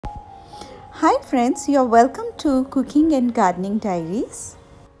Hi friends, you're welcome to Cooking and Gardening Diaries.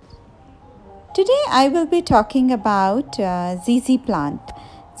 Today I will be talking about ZZ plant.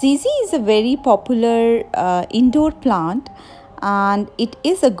 ZZ is a very popular indoor plant and it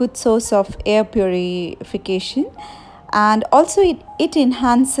is a good source of air purification, and also it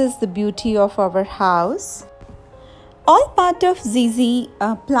enhances the beauty of our house. All part of ZZ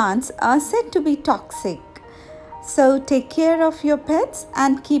plants are said to be toxic. So take care of your pets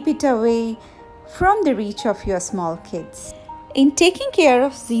and keep it away from the reach of your small kids. In taking care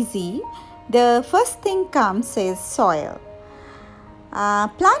of ZZ, the first thing comes is soil.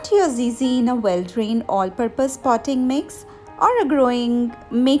 Plant your ZZ in a well-drained all-purpose potting mix or a growing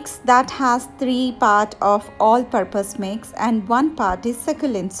mix that has 3 parts of all-purpose mix and 1 part is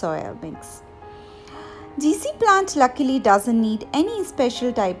succulent soil mix. ZZ plant luckily doesn't need any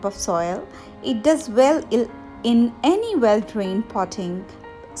special type of soil. It does well in any well-drained potting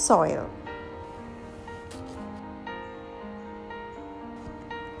soil.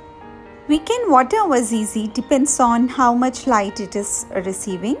 We can water our ZZ depends on how much light it is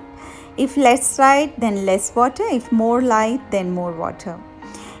receiving. If less light, then less water. If more light, then more water.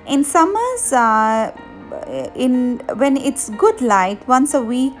 In summers, when it's good light, once a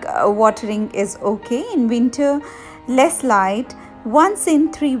week watering is okay. In winter, less light, once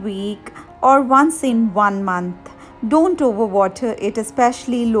in 3 weeks or once in 1 month. Don't overwater it,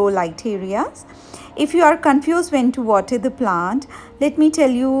 especially low light areas. If you are confused when to water the plant, let me tell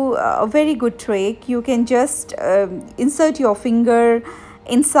you a very good trick. You can just insert your finger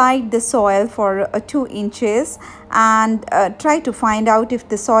inside the soil for 2 inches and try to find out if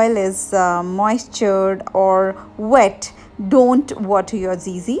the soil is moistured or wet. Don't water your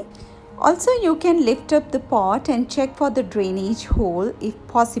ZZ. Also, you can lift up the pot and check for the drainage hole if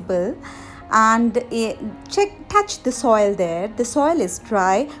possible, and touch the soil there. The soil is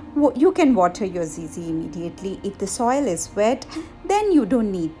dry, you can water your ZZ immediately. If the soil is wet, then you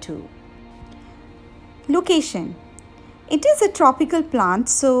don't need to. Location. It is a tropical plant,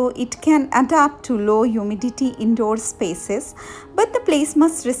 so it can adapt to low humidity indoor spaces, but the place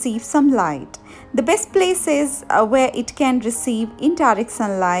must receive some light. The best place is where it can receive indirect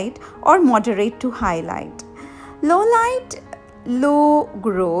sunlight or moderate to high light. Low light, low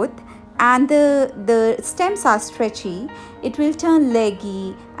growth, and the stems are stretchy, it will turn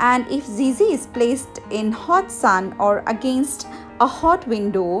leggy, and if ZZ is placed in hot sun or against a hot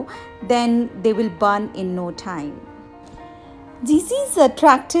window, then they will burn in no time. ZZ's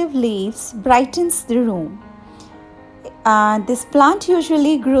attractive leaves brightens the room. This plant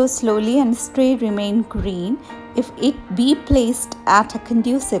usually grows slowly and stay remain green if it be placed at a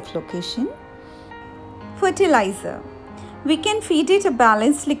conducive location. Fertilizer. We can feed it a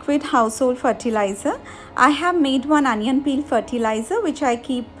balanced liquid household fertilizer. I have made one onion peel fertilizer which I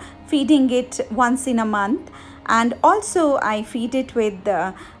keep feeding it once in a month, and also I feed it with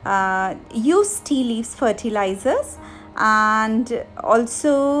used tea leaves fertilizers and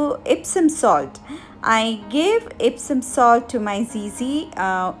also Epsom salt. I give Epsom salt to my ZZ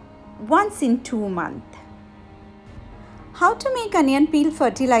once in 2 months. How to make onion peel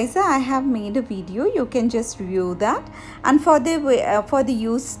fertilizer, I have made a video, you can just view that. And for the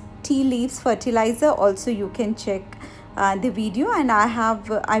used tea leaves fertilizer also you can check the video, and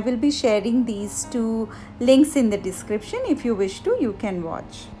I will be sharing these 2 links in the description. If you wish to, you can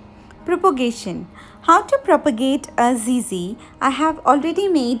watch. Propagation. How to propagate a ZZ. I have already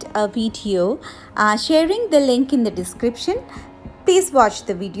made a video sharing the link in the description. Please watch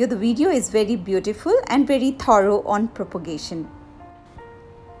the video. The video is very beautiful and very thorough on propagation.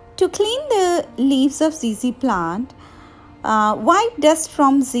 To clean the leaves of ZZ plant, wipe dust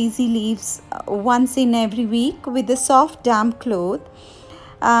from ZZ leaves once in every week with a soft damp cloth.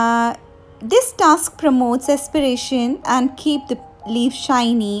 This task promotes aspiration and keep the leaf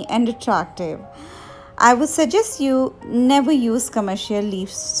shiny and attractive. I would suggest you never use commercial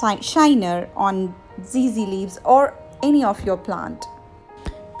leaf shiner on ZZ leaves or any of your plant.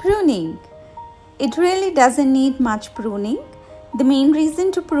 Pruning. It really doesn't need much pruning. The main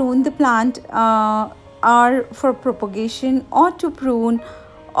reason to prune the plant are for propagation or to prune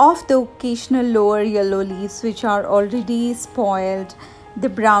off the occasional lower yellow leaves which are already spoiled, the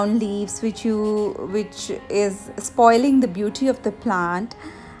brown leaves which is spoiling the beauty of the plant.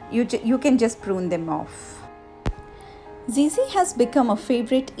 You can just prune them off. ZZ has become a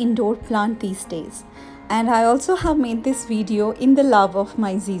favorite indoor plant these days, and I also have made this video in the love of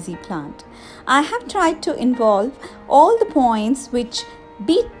my ZZ plant. I have tried to involve all the points which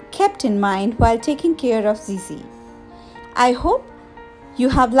be kept in mind while taking care of ZZ. I hope you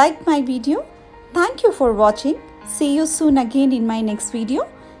have liked my video. Thank you for watching. See you soon again in my next video.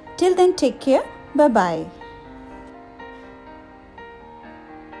 Till then, take care. Bye bye.